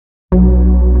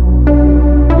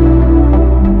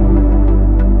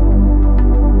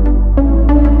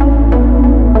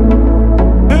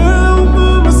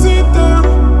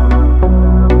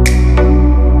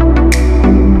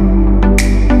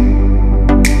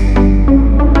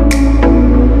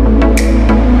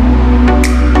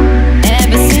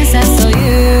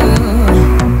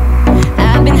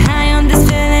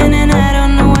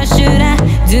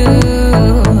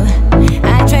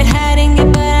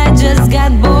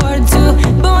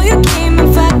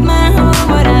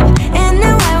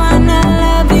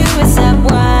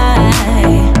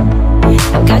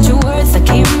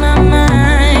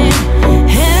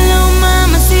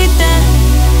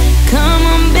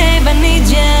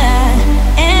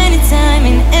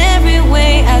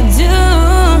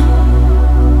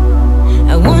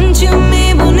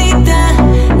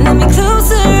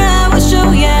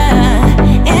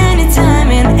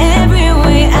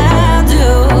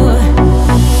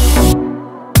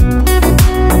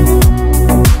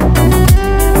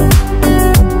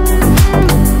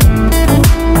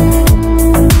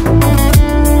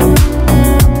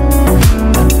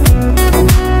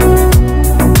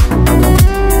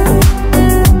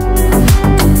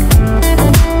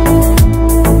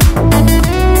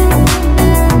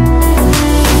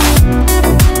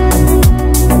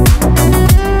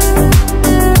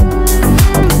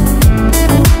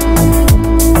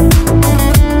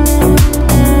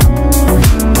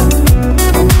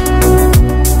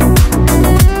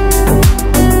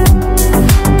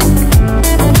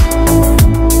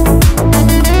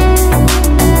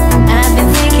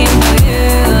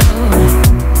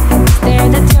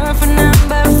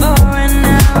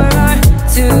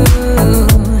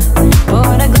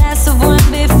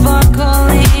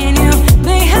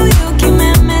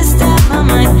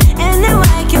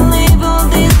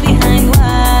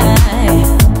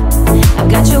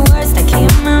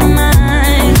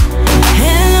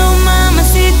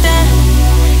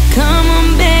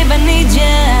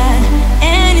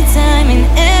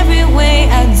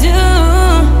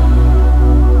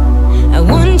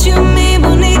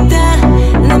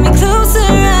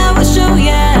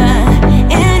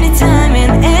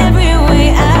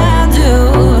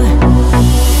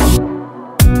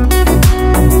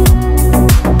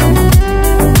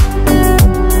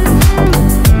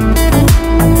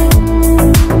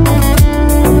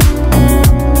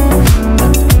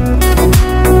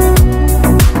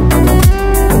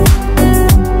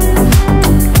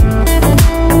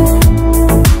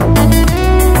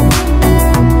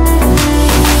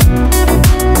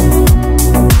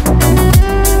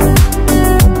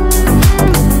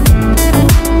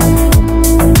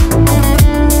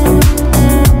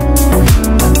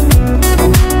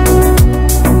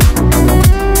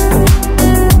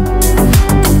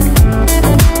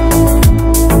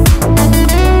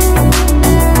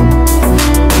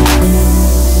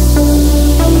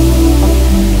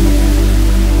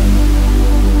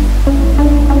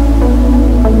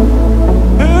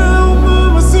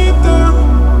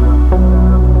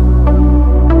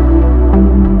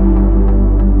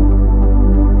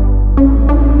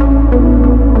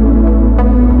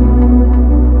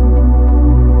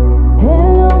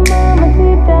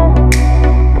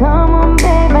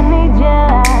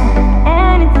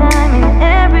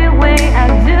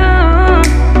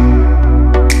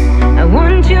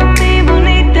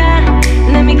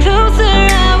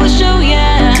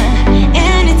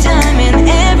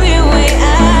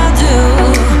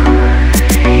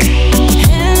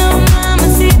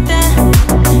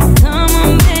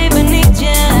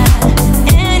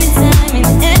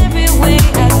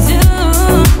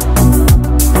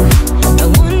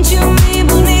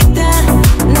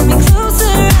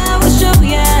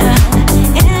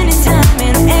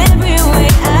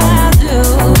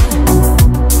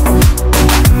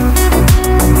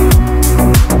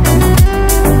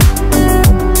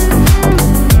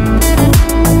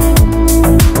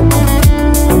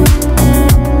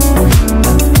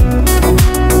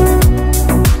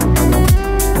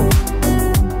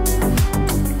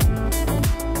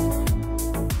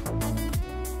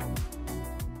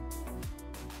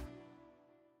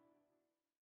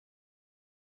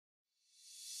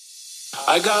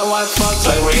I got white spots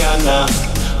like Rihanna.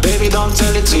 Baby, don't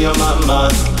tell it to your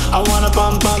mama. I wanna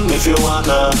pump if you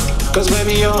wanna, cause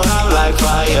baby, you're hot like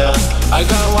fire. I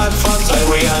got white spots like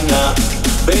Rihanna.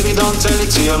 Baby, don't tell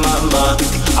it to your mama.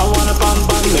 I wanna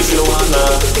pump if you wanna,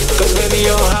 cause baby,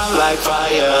 you're hot like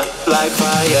fire, like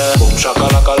fire. Boom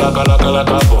shakalaka laka laka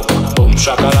laka boom. Boom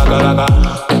shakalaka laka.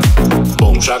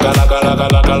 Boom shakalaka laka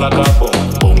laka laka boom.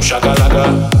 Boom shakalaka.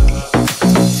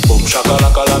 Boom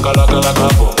shakalaka laka laka laka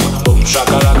boom. Boom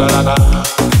shakalaka laka.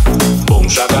 Boom boom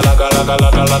shakalaka laka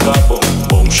laka laka, boom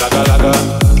boom shakalaka.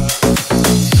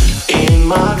 In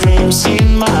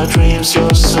my dreams,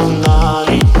 you're so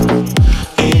naughty.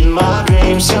 In my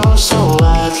dreams, you're so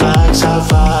white like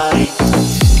safari.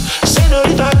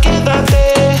 Señorita,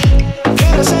 quédate,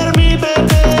 quieres ser mi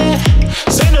bebé.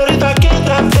 Señorita,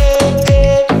 quédate,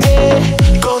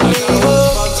 conmigo.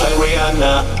 Like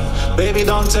Rihanna, baby,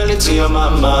 don't tell it to your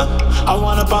mama. I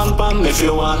wanna pump if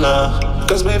you wanna,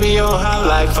 cause baby, you're hot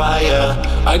like fire.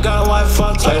 I got white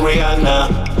fucked like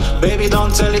Rihanna. Baby,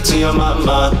 don't tell it to your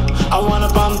mama. I wanna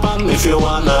pump if you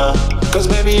wanna, cause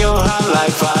baby, you're hot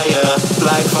like fire,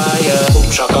 like fire. Boom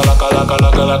shakalaka laka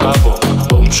laka laka, boom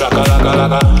boom shakalaka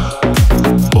laka,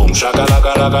 boom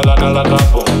shakalaka laka laka laka,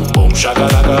 boom boom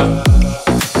shakalaka,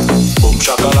 boom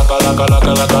shakalaka laka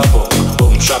laka laka, boom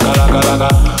boom shakalaka laka,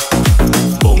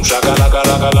 boom shakalaka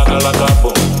laka laka laka,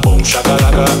 boom boom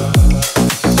shakalaka.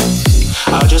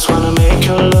 I just wanna make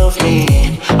you love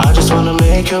me, I just wanna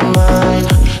make you mine.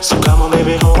 So come on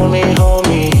baby, hold me,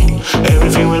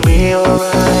 everything will be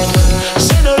alright.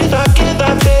 Señorita,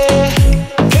 quédate,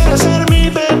 quieres ser mi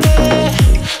bebé.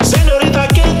 Señorita,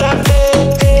 quédate,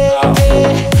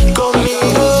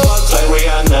 conmigo. Like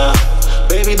Rihanna,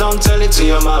 baby, don't tell it to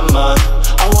your mama.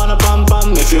 I wanna pump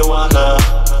if you wanna,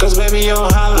 cause baby, you're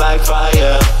hot like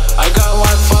fire. I got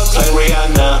white fucked like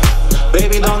Rihanna.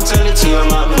 Baby, don't tell it to your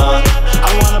mama.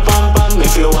 I wanna pump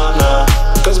if you wanna,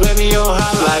 cause baby, you're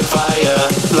hot like fire,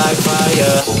 like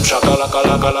fire. Boom shakalaka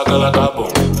laka laka laka,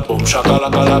 boom boom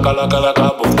shakalaka laka laka laka,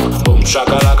 boom boom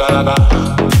shakalaka laka,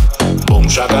 boom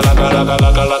shakalaka laka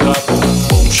laka laka, boom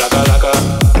boom shakalaka,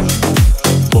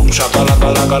 boom shakalaka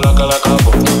laka laka laka,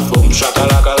 boom boom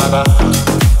shakalaka laka,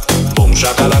 boom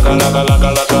shakalaka laka laka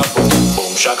laka, boom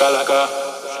boom shakalaka.